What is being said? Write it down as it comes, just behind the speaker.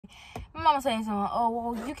My mama saying something. Oh,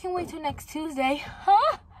 well, you can wait till next Tuesday.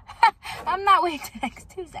 Huh? I'm not waiting till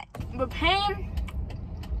next Tuesday. But Pam,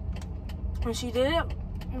 when she did it,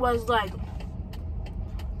 was like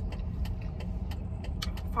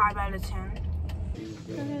 5 out of 10.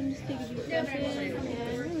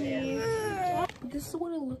 This is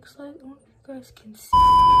what it looks like. I don't know if you guys can see.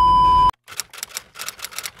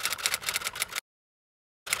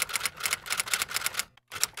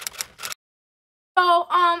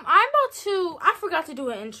 So, I forgot to do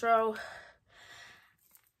an intro.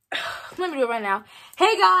 Let me do it right now.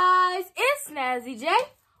 Hey guys, it's Snazzy Jay.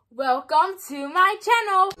 Welcome to my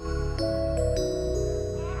channel.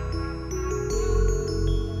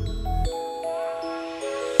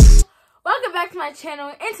 Welcome back to my channel.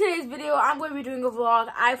 In today's video, I'm going to be doing a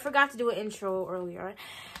vlog. I forgot to do an intro earlier.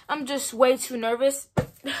 I'm just way too nervous.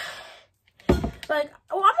 Like,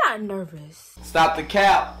 oh, I'm not nervous. Stop the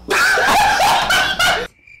cap.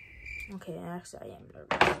 Okay, actually, I am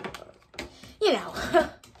nervous. But, you know.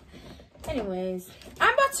 Anyways,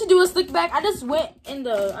 I'm about to do a slick back. I just wet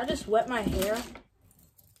my hair.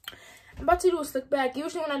 I'm about to do a slick back.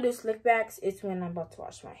 Usually when I do slick backs, it's when I'm about to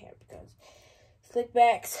wash my hair, because slick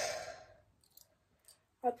backs,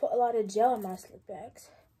 I put a lot of gel in my slick backs.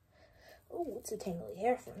 Oh, it's a tangly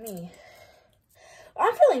hair for me.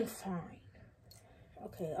 I'm feeling fine.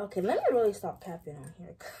 Okay, let me really stop capping on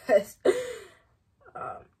here, because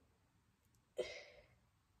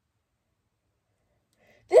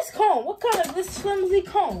this comb, what kind of this flimsy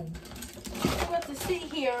comb? I'm about to sit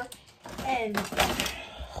here and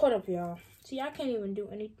hold up, y'all. See, I can't even do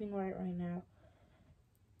anything right now.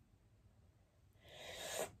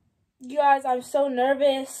 You guys, I'm so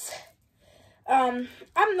nervous. I'm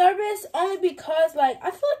nervous only because, like, I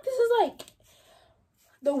feel like this is like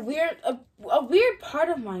the weird, a weird part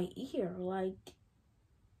of my ear, like.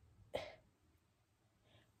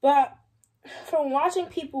 But from watching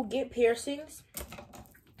people get piercings,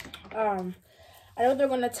 I know they're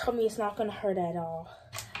gonna tell me it's not gonna hurt at all.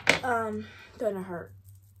 Gonna hurt.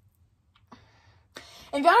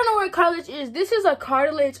 And if y'all don't know where cartilage is, this is a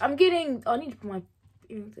cartilage. I'm getting. Oh, I need to put my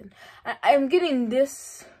earrings in. I'm getting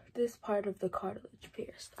this part of the cartilage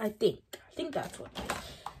pierced. I think that's what it is.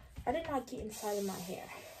 I did not get inside of my hair,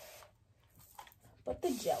 but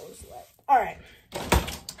the gel is wet. All right.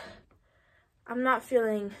 I'm not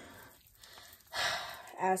feeling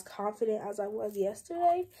as confident as I was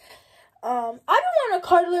yesterday. I've been wanting a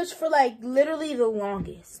cartilage for like literally the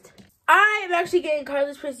longest. I am actually getting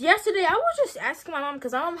cartilage pierced. Yesterday, I was just asking my mom,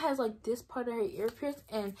 because my mom has like this part of her ear pierced,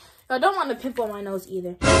 and I don't want a pimple on my nose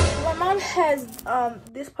either. My mom has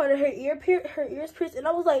this part of her ears pierced, and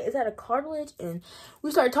I was like, is that a cartilage? And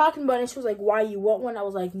we started talking about it, and she was like, why you want one? I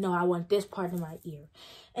was like, no, I want this part of my ear.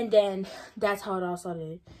 And then that's how it all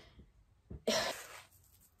started.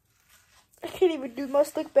 I can't even do my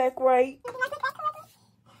slick back right.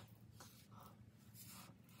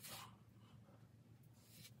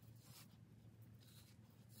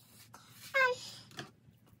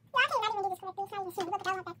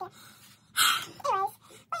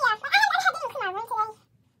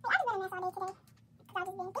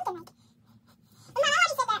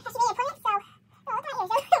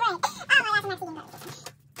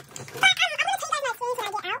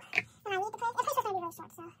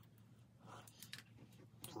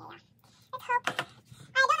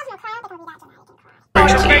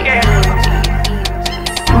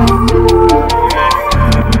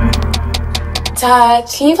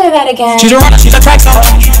 Can you play that again? She's a runner, she's a track star.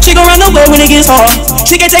 She gon' run the world when it gets hard.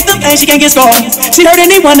 She can take the pain, she can't get scarred. She hurt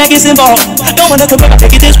anyone that gets involved. Don't wanna come back,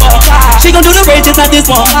 take it this far. She gon' do the race just like this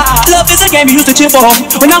one. Love is a game you used to cheer for.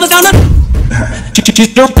 When I was down the she's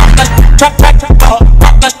the trap track trap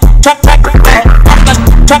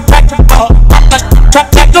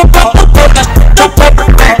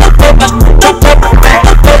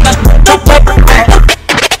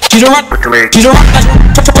she's a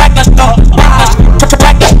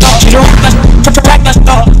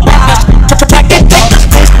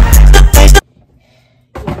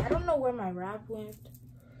I don't know where my wrap went.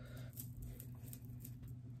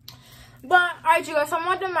 But alright, you guys, so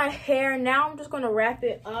I'm done my hair. Now I'm just gonna wrap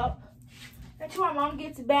it up until my mom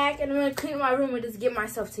gets back, and I'm gonna clean my room and just get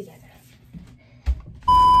myself together.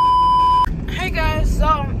 Hey guys,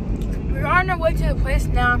 so we're on our way to the place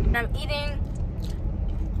now, and I'm eating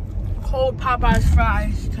cold Popeye's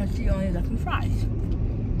fries because she only left me fries.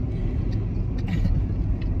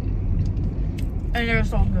 And they're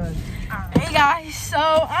so good. Hey guys, so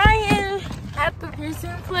I am at the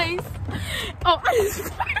piercing place. Oh, I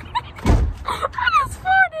just farted.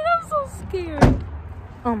 I'm so scared.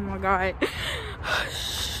 Oh my god.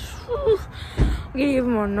 getting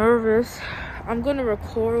even more nervous. I'm gonna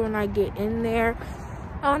record when I get in there.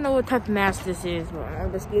 I don't know what type of mask this is, but I'm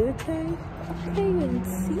nervous. Okay, I can't even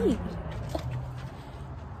see.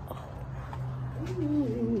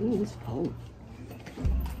 It's cold.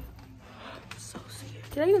 I'm so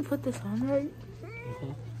scared. Did I even put this on right?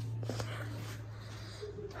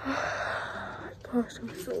 Gosh,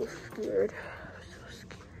 I'm so scared.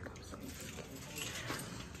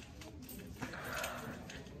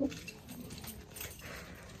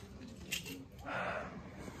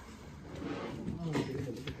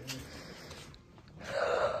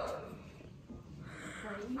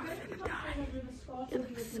 It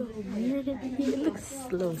looks so weird in here. It looks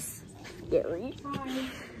so scary.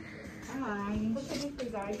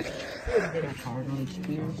 Cartilage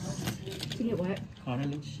pierce. To get what?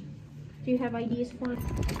 Cartilage. Do you have ideas for it?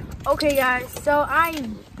 Okay, guys, so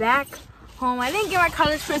I'm back home. I didn't get my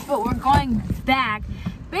college first, but we're going back.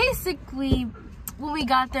 Basically, when we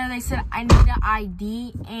got there, they said I need an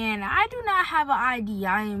ID, and I do not have an ID.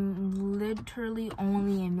 I am literally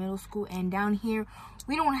only in middle school, and down here,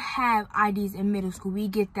 we don't have IDs in middle school. We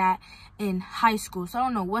get that in high school, so I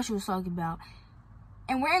don't know what she was talking about.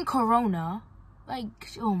 And we're in Corona. Like,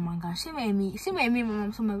 oh my gosh, she made me and my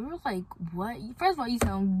mom so mad. We were like, what? First of all, you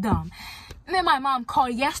sound dumb. And then my mom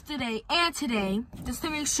called yesterday and today just to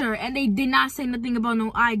make sure, and they did not say nothing about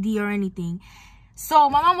no ID or anything. So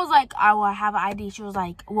my mom was like, I will have an ID. She was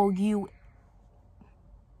like, well, you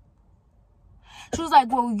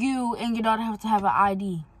and your daughter have to have an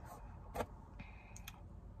ID.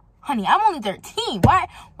 Honey, I'm only 13. Why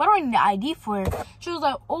do I need an ID for it? She was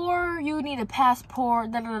like, or you need a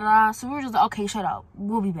passport, da da da. So we were just like, okay, shut up.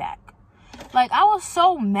 We'll be back. Like, I was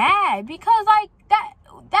so mad because like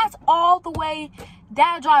that's all the way.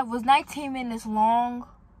 That drive was 19 minutes long.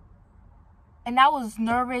 And I was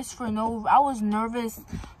nervous for 19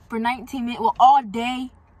 minutes, well, all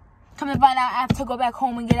day. Coming by now, I have to go back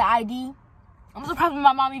home and get an ID. I'm surprised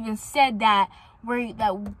my mom even said that we're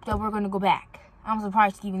gonna go back. I'm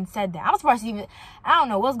surprised she even said that. I'm surprised she even, I don't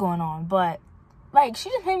know what's going on, but like, she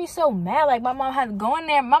just made me so mad. Like, my mom had to go in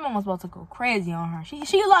there. My mom was about to go crazy on her. She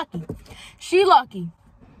lucky. She lucky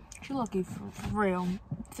for real.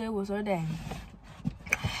 So it was her day.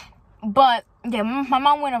 But yeah, my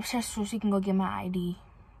mom went upstairs so she can go get my ID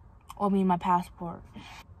or my passport.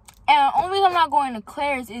 And the only reason I'm not going to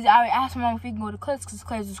Claire's is I asked my mom if we can go to Claire's because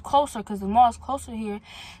Claire's is closer, because the mall is closer here.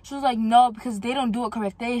 She was like, no, because they don't do it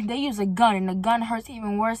correct. They use a gun, and the gun hurts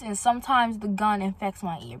even worse. And sometimes the gun infects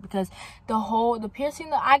my ear because the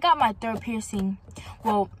piercing that I got, my third piercing,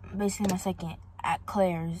 well, basically my second at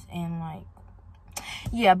Claire's, and like,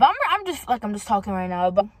 yeah. But I'm just talking right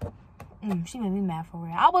now. But she made me mad for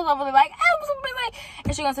real. I was over there like,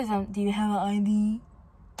 and she gonna say something. Do you have an ID?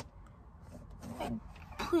 Like,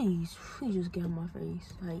 please just get on my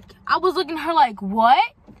face. Like, I was looking at her like, what?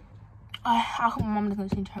 I hope my mom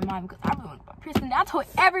doesn't change her mind because I really want my piercing. I told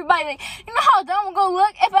everybody, like, you know how dumb I'm gonna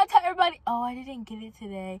look if I tell everybody, oh, I didn't get it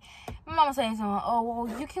today. My mom was saying something, oh,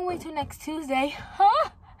 well, you can wait till next Tuesday. Huh?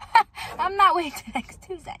 I'm not waiting till next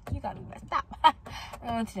Tuesday. You gotta be messed up. I'm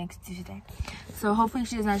going to next Tuesday. So hopefully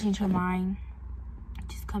she does not change her mind.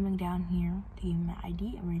 She's coming down here to give me my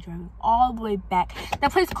ID, and we're driving all the way back.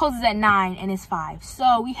 That place closes at 9 and it's 5,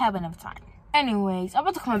 so we have enough time. Anyways, I'm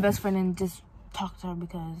about to call my best friend and just talk to her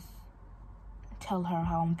tell her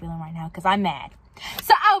how I'm feeling right now because I'm mad.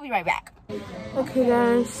 So I'll be right back. Okay,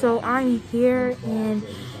 guys, so I'm here and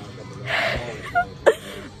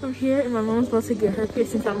my mom's about to get her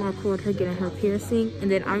piercing, so I'm gonna record her getting her piercing, and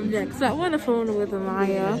then I'm next. So I'm on the phone with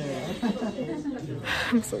Amaya.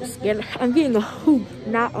 I'm so scared. I'm getting a hoop,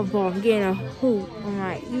 not a ball. I'm getting a hoop on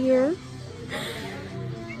my ear.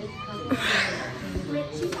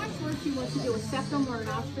 She's not sure if she wants to do a septum or a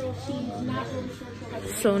nostril. She's not really sure.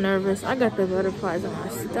 So nervous. I got the butterflies on my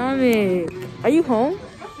stomach. Are you home?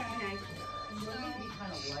 Okay.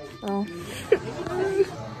 Oh.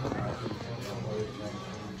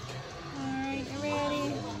 Alright, you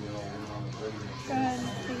ready? Go ahead and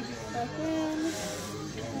take your stuff in.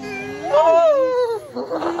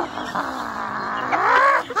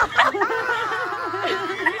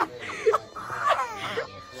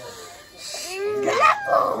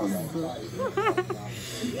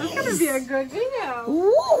 That's gonna be a good video.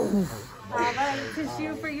 Ooh.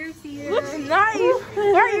 Tissue for your tears. Looks nice.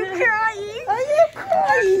 Are you crying? Are you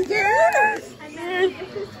crying, girl? And then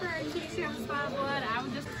if it's for in case you have spot blood, I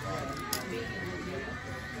would just.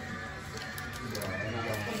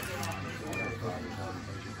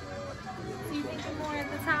 Do you think more at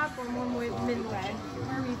the top or more midway?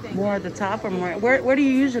 Where do you think? More at the top or more? Where do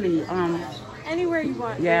you usually Anywhere you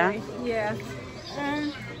want. Yeah. Really. Yeah.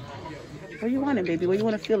 Where you want it, baby? Where you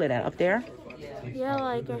want to feel it at? Up there? Yeah,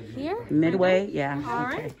 like right here. Midway? Yeah. All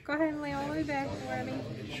Okay. right, go ahead and lay all the way back for me.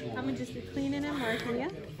 I'm gonna just be cleaning and marking you.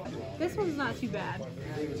 This one's not too bad. Go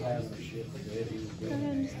ahead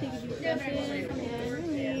and just take a deep breath in and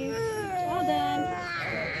release. All done.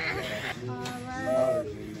 All right.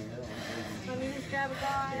 Let me just grab a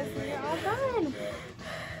glass and you're all done.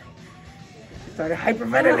 Started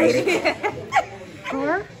hyperventilating.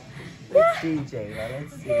 Sure. Let's see, Jay.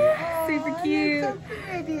 Let's see. Super cute. So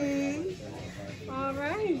pretty. All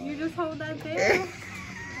right, you just hold that there.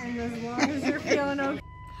 And as long as you're feeling okay.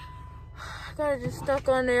 Got it just stuck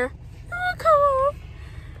on there. Oh, come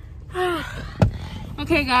on.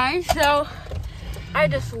 Okay, guys, so I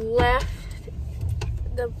just left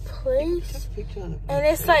the place and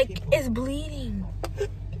it's like it's bleeding.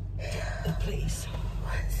 The place.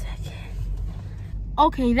 1 second.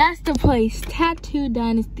 Okay, that's the place. Tattoo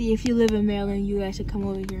Dynasty. If you live in Maryland, you guys should come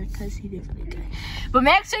over here because he definitely could. But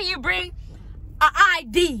make sure you bring an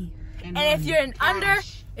ID. And if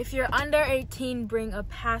you're under 18, bring a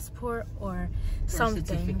passport or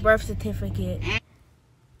something, birth certificate.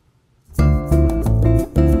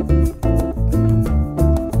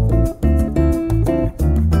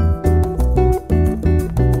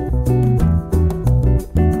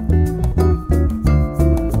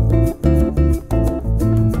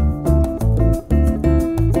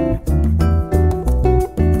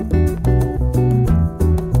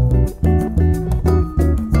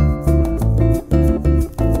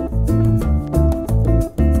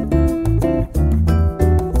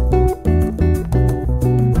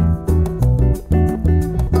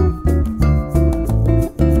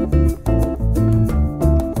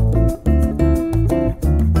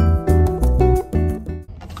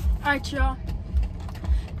 Alright, y'all.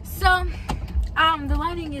 So, the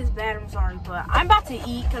lighting is bad, I'm sorry, but I'm about to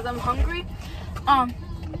eat because I'm hungry.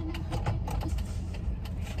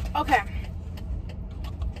 Okay.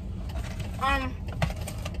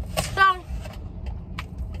 So,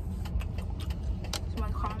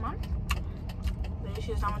 somebody call my mom. Maybe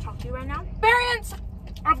she does not want to talk to you right now. Experience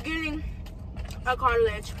of getting a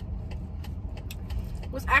cartilage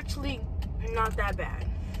was actually not that bad.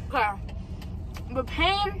 Okay. The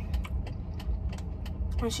pain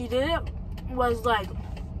when she did it was like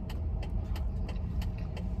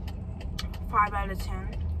 5 out of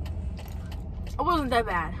 10. It wasn't that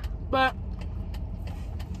bad, but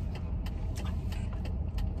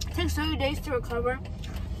it takes 30 days to recover.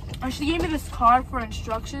 And she gave me this card for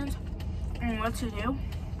instructions on what to do.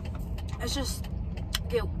 It's just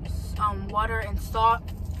get water and salt,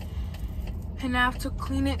 and I have to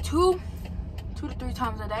clean it 2 to 3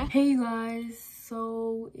 times a day. Hey guys,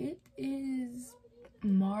 so it is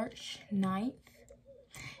March 9th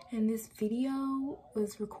and this video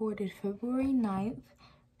was recorded February 9th,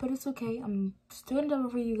 but it's okay, I'm still gonna do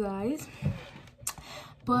it for you guys.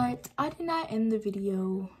 But I did not end the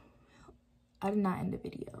video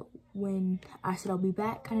when I said I'll be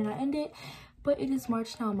back. I did not end it, but it is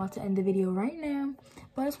March now. I'm about to end the video right now,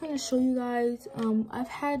 but I just want to show you guys.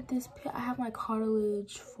 I have my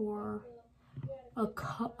cartilage for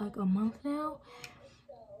like a month now,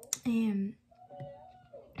 and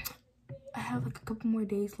I have like a couple more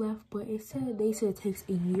days left, but they said it takes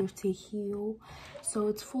a year to heal, so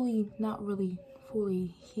it's not really fully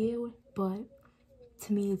healed, but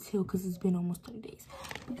to me it's healed because it's been almost 30 days.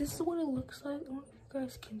 But this is what it looks like. I don't know if you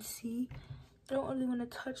guys can see. I don't really want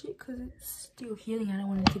to touch it because it's still healing. I don't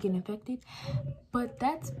want it to get infected, but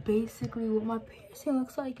that's basically what my piercing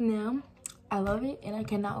looks like now. I love it, and I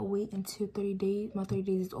cannot wait until 30 days. My 30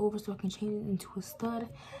 days is over so I can change it into a stud,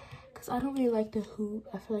 because I don't really like the hoop.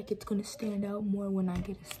 I feel like it's going to stand out more when I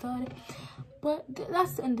get a stud. But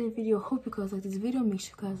that's the end of the video. Hope you guys like this video. Make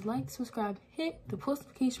sure you guys like, subscribe, hit the post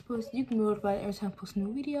notification bell so you can be notified every time I post a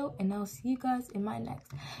new video. And I'll see you guys in my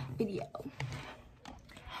next video.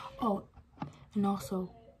 Oh, and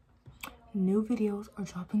also, new videos are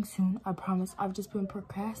dropping soon. I promise. I've just been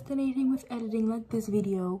procrastinating with editing, like this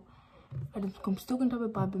video. I'm still gonna drop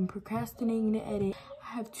it, but I've been procrastinating to edit. I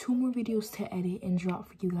have 2 more videos to edit and drop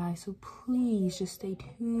for you guys, so please just stay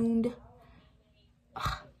tuned. All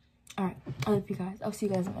right, I love you guys. I'll see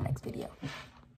you guys in my next video.